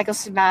 it's like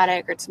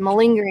psychosomatic or it's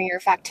malingering or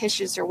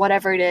factitious or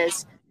whatever it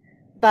is.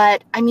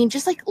 But I mean,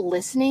 just like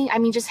listening, I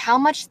mean, just how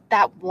much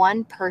that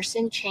one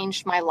person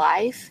changed my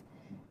life.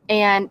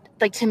 And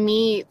like, to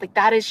me, like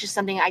that is just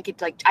something I could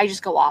like, I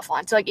just go off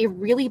on. So like, it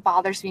really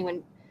bothers me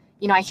when,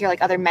 you know, I hear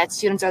like other med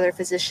students or other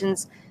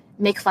physicians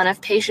make fun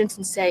of patients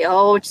and say,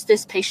 oh, it's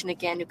this patient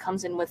again who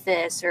comes in with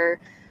this, or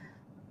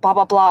blah,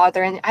 blah, blah.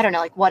 They're in, I don't know,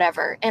 like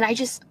whatever. And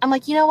I'm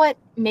like, you know what,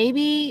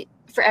 maybe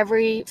for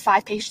every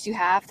 5 patients you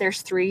have,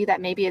 there's 3 that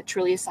maybe it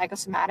truly is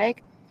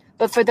psychosomatic.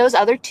 But for those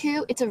other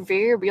 2, it's a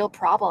very real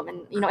problem.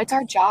 And, you know, it's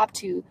our job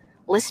to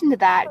listen to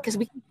that because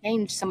we can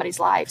change somebody's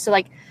life. So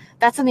like,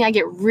 that's something I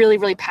get really,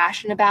 really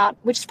passionate about,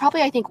 which is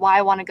probably, I think, why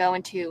I want to go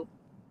into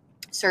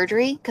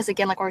surgery. Because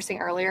again, like what we were saying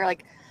earlier,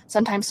 like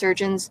sometimes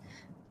surgeons,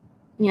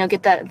 you know,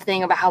 get that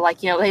thing about how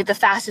like, you know, they have the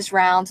fastest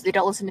rounds, they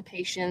don't listen to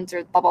patients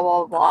or blah, blah,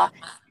 blah, blah.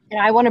 And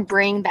I want to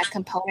bring that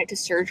component to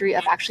surgery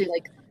of actually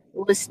like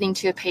listening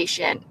to a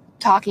patient,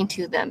 talking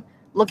to them,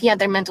 looking at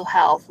their mental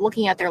health,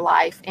 looking at their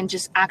life, and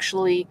just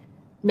actually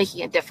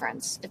making a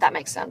difference, if that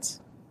makes sense.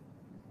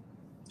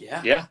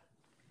 Yeah.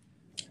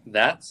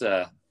 That's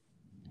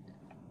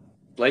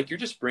Blake, you're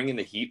just bringing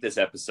the heat this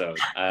episode.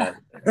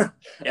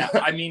 Yeah,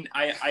 I mean,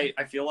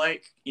 I feel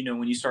like, you know,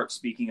 when you start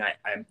speaking,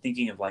 I'm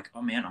thinking of like,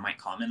 oh man, I might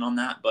comment on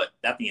that, but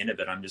at the end of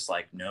it, I'm just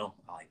like, no,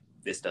 like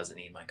this doesn't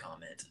need my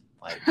comment.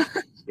 Like,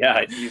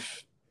 yeah,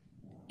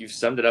 you've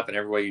summed it up in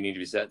every way you need to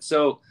be said.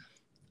 So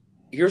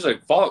here's a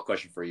follow-up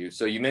question for you.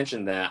 So you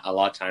mentioned that a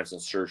lot of times in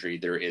surgery,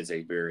 there is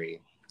a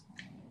very,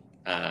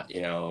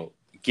 you know,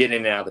 get in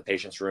and out of the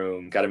patient's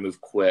room, got to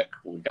move quick.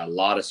 We've got a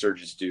lot of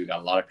surgeons to do,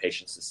 got a lot of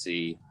patients to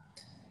see.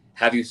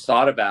 Have you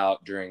thought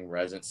about during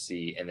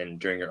residency and then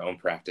during your own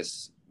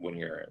practice when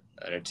you're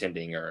an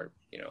attending or,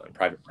 you know, in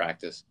private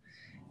practice,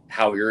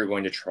 how you're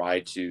going to try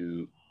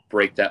to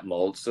break that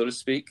mold, so to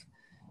speak?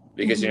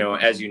 Because, you know,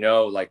 as you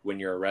know, like when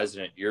you're a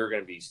resident, you're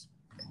going to be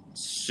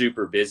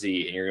super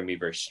busy and you're going to be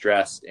very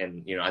stressed.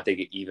 And, you know, I think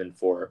even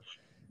for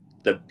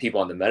the people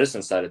on the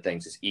medicine side of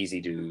things, it's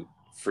easy to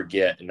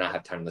forget and not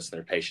have time to listen to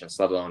their patients,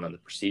 let alone on the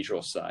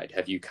procedural side.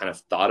 Have you kind of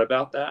thought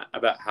about that,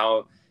 about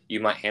how you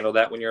might handle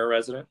that when you're a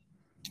resident?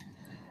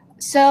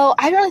 So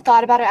I really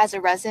thought about it as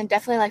a resident,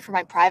 definitely like for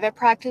my private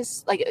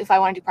practice. Like if I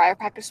want to do private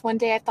practice one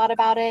day, I thought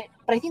about it.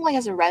 But I think like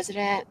as a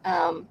resident,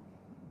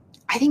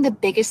 I think the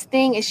biggest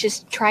thing is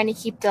just trying to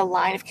keep the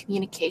line of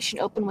communication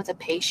open with a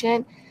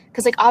patient.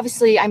 Because like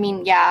obviously, I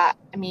mean,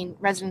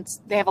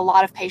 residents, they have a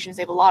lot of patients,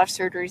 they have a lot of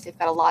surgeries, they've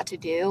got a lot to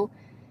do.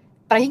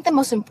 But I think the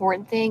most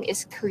important thing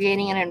is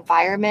creating an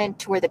environment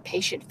to where the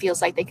patient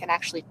feels like they can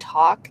actually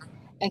talk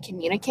and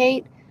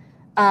communicate.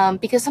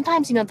 Because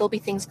sometimes, you know, there'll be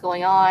things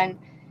going on,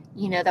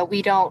 you know, that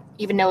we don't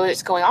even know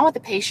what's going on with the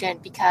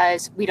patient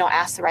because we don't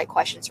ask the right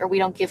questions or we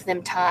don't give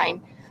them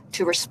time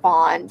to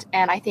respond.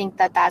 And I think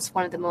that that's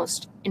one of the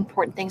most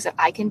important things that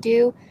I can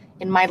do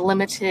in my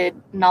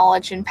limited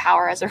knowledge and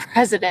power as a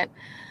resident.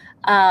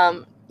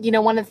 You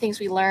know, one of the things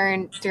we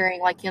learned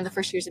during like, you know, the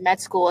first years of med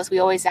school is we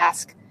always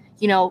ask,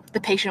 you know,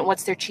 the patient,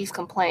 what's their chief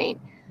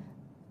complaint?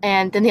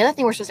 And then the other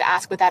thing we're supposed to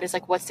ask with that is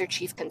like, what's their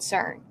chief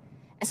concern?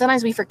 And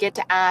sometimes we forget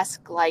to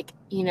ask, like,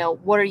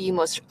 what are you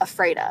most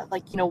afraid of?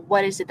 Like,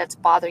 what is it that's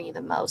bothering you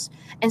the most?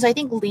 And so I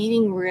think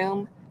leaving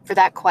room for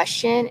that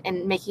question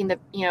and making the,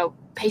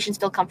 patients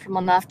feel comfortable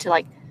enough to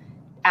like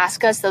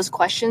ask us those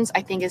questions,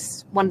 I think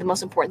is one of the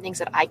most important things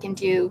that I can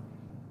do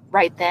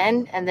right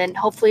then. And then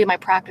hopefully in my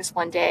practice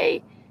one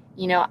day,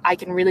 I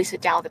can really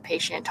sit down with the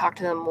patient, talk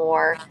to them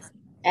more,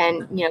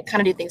 and, kind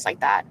of do things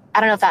like that.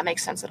 I don't know if that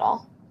makes sense at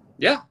all.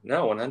 Yeah,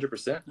 no,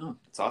 100%. Oh,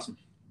 that's awesome.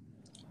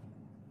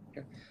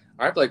 Okay.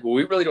 All right, Blake. Well,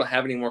 we really don't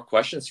have any more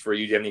questions for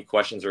you. Do you have any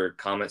questions or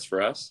comments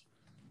for us?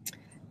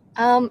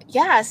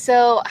 Yeah.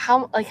 So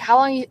how long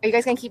are you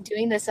guys going to keep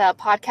doing this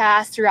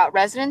podcast throughout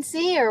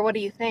residency, or what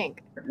do you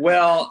think?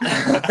 Well,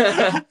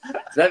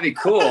 that'd be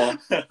cool.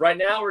 Right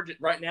now,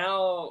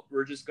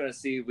 we're just going to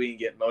see if we can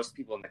get most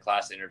people in the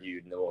class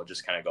interviewed, and then we'll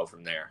just kind of go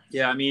from there.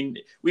 Yeah, I mean,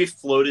 we've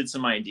floated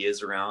some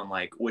ideas around,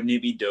 like, wouldn't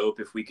it be dope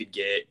if we could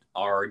get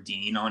our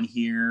dean on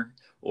here?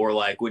 Or,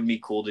 like, wouldn't it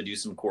be cool to do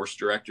some course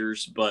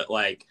directors? But,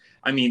 like,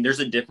 I mean, there's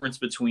a difference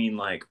between,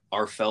 like,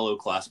 our fellow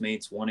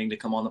classmates wanting to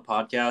come on the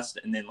podcast,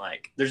 and then,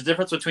 like, there's a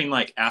difference between,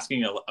 like,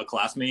 asking a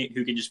classmate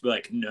who could just be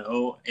like,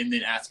 no, and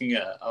then asking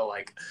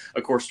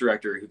a course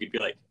director who could be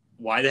like,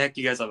 why the heck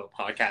do you guys have a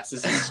podcast?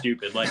 This is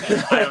stupid. Like,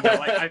 I don't know.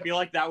 Like, I feel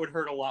like that would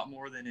hurt a lot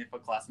more than if a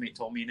classmate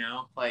told me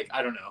no. Like,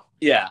 I don't know.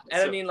 Yeah.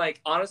 And so, I mean,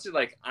 like, honestly,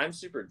 like, I'm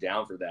super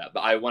down for that, but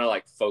I want to,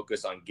 like,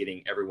 focus on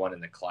getting everyone in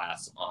the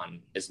class on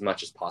as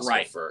much as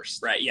possible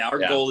first. Right. Yeah. Our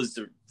goal is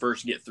to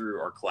first get through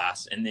our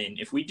class. And then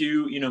if we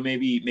do,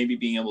 maybe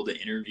being able to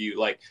interview,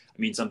 like, I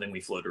mean, something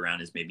we float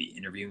around is maybe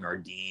interviewing our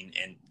dean,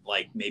 and,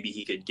 like, maybe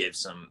he could give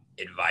some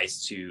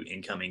advice to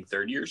incoming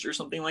third years or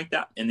something like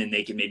that. And then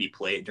they can maybe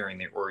play it during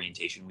their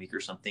orientation week or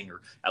something,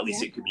 or at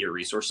least it could be a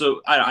resource.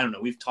 So I don't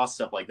know. We've tossed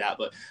stuff like that,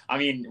 but I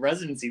mean,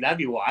 residency, that'd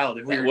be wild.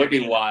 If it would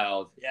be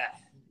wild. Yeah.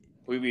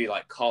 We'd be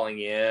like calling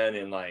in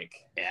and like,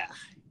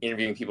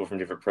 interviewing people from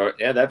different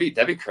yeah, that'd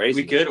be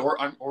crazy. We could,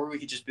 or we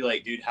could just be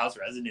like, dude, how's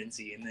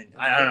residency? And then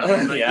I don't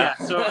know. Like, yeah.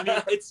 So I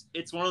mean,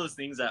 it's one of those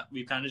things that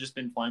we've kind of just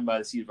been flying by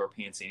the seat of our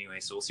pants anyway.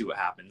 So we'll see what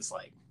happens.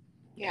 Like,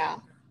 yeah,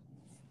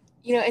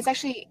 it's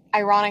actually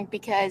ironic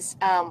because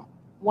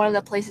one of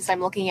the places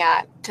I'm looking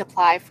at to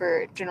apply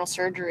for general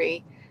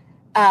surgery,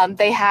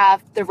 they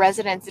have the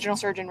general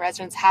surgeon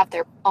residents have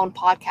their own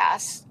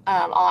podcasts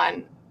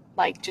on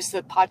like just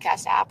the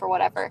podcast app or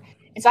whatever.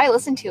 And so I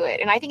listen to it,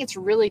 and I think it's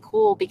really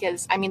cool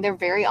because, I mean, they're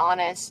very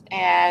honest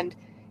and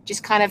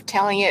just kind of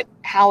telling it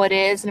how it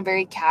is in a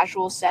very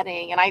casual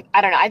setting. And I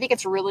don't know. I think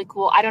it's really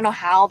cool. I don't know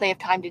how they have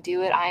time to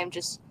do it. I am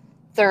just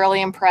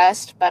thoroughly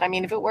impressed. But, I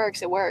mean, if it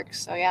works, it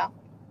works. So, yeah.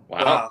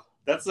 Wow.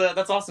 That's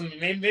awesome.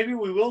 Maybe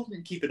we will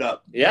keep it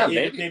up. Yeah,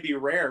 It may be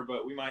rare,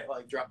 but we might,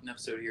 like, drop an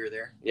episode here or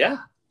there. Yeah,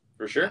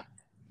 for sure.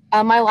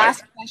 My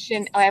last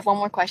question. I have one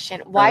more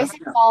question. Why is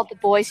it called The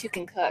Boys Who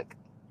Can Cook?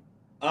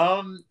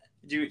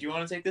 Do you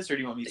want to take this, or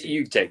do you want me to?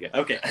 You take it.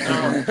 Okay.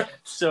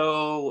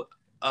 So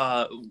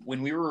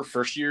when we were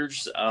first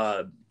years,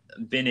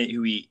 Bennett,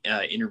 who we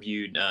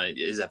interviewed,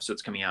 his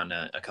episode's coming out in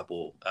a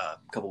couple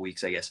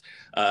weeks, I guess.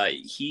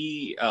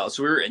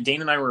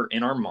 Dane and I were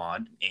in our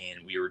mod,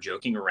 and we were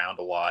joking around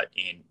a lot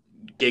and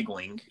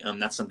giggling.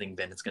 That's something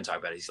Bennett's going to talk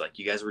about. He's like,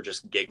 you guys were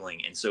just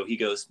giggling. And so he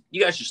goes,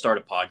 you guys should start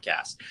a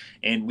podcast.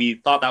 And we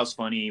thought that was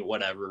funny,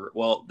 whatever.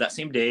 Well, that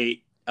same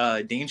day,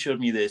 Dane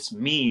showed me this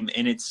meme,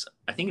 and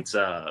I think it's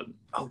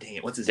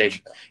what's his name?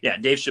 Yeah,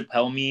 Dave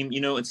Chappelle meme.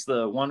 It's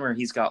the one where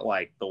he's got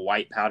like the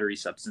white powdery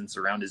substance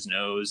around his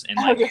nose, and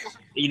like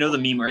the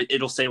meme where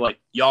it'll say like,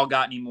 y'all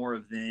got any more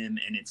of them,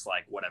 and it's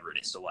like whatever it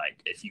is. So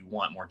like, if you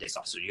want more days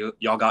off, so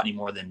y'all got any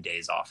more of them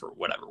days off or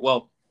whatever.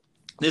 Well,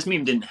 this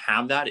meme didn't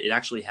have that. It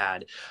actually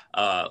had,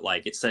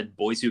 it said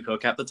Boys Who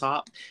Cook at the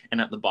top,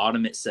 and at the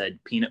bottom it said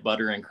peanut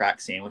butter and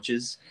crack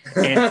sandwiches.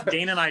 And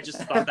Dane and I just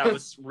thought that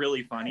was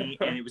really funny,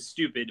 and it was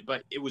stupid,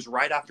 but it was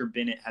right after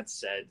Bennett had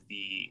said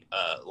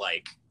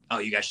oh,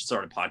 you guys should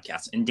start a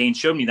podcast. And Dane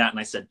showed me that, and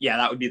I said, yeah,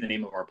 that would be the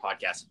name of our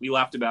podcast. We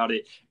laughed about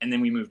it, and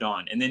then we moved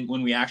on. And then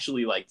when we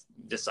actually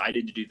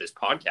decided to do this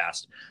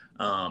podcast,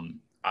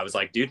 I was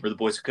like, dude, we're the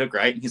Boys Who Cook,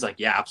 right? And he's like,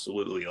 yeah,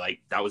 absolutely. Like,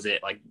 that was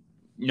it. Like,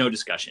 no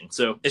discussion.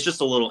 So it's just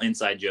a little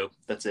inside joke.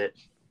 That's it.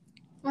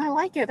 I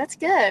like it. That's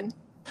good.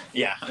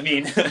 Yeah. I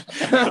mean,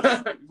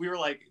 we were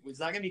like, is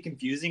that going to be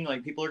confusing?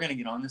 Like, people are going to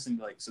get on this and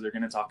be like, so they're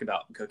going to talk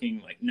about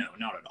cooking? Like, no,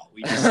 not at all.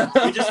 We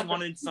just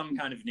wanted some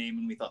kind of name,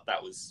 and we thought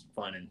that was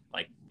fun. And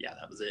like, yeah,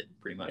 that was it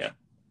pretty much. Yeah.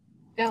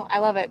 No, I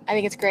love it. I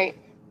think it's great.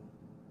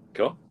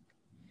 Cool.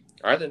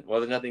 All right, then. Well,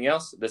 there's nothing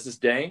else. This is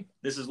Dane.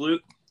 This is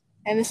Luke.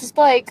 And this is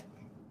Blake.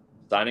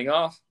 Signing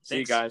off. Thanks. See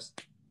you guys.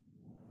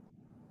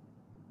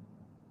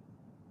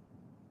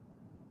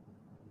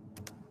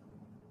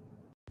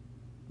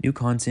 New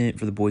content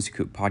for the Boys Who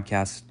Cook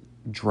podcast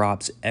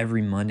drops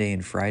every Monday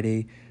and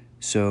Friday,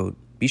 so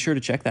be sure to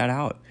check that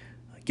out.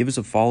 Give us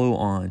a follow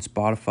on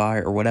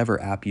Spotify or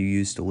whatever app you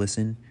use to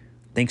listen.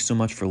 Thanks so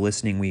much for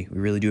listening. We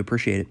really do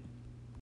appreciate it.